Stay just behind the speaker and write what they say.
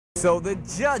So the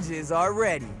judges are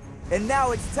ready. And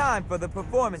now it's time for the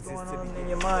performances to begin. What's going on in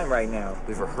your mind right now?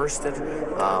 We've rehearsed it.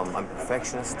 I'm a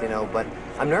perfectionist, you know, but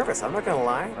I'm nervous. I'm not going to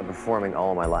lie. I'm performing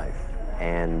all my life,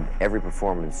 and every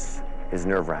performance is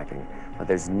nerve-wracking. But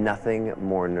there's nothing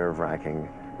more nerve-wracking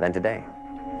than today.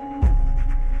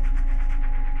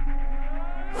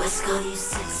 What's called you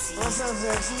sexy? And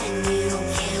you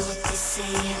don't care what they say.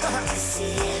 I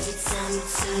see every time you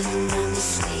turn around, they're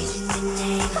screaming your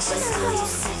name. What's called you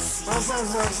sexy?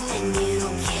 And you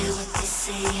don't care what they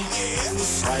say. They're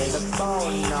screaming your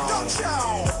name.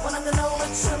 Wanna know what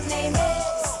your name is?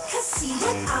 'Cause see,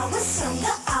 when I was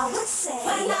younger, I would say,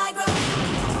 when I grow up.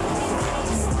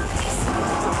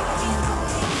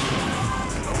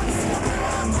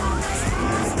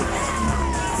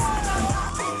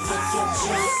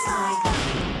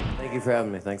 Thank you for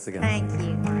having me. Thanks again. Thank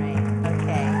you, Maureen.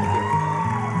 Okay.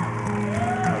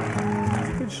 He's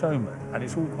a good showman, and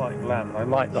it's all quite glam. I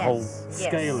like the whole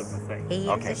scale of the thing. He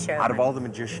is a showman. Out of all the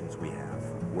magicians we have,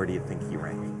 where do you think he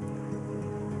ranks?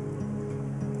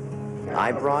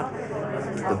 I brought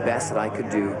the best that I could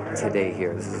do today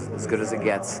here. This is as good as it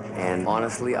gets, and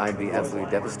honestly, I'd be absolutely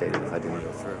devastated if I didn't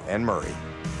go through. And Murray.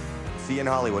 See you in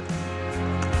Hollywood.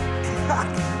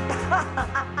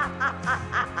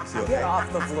 Get off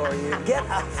the floor, you. Get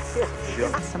up.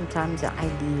 Sometimes I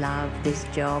love this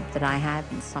job that I have,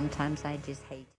 and sometimes I just hate it.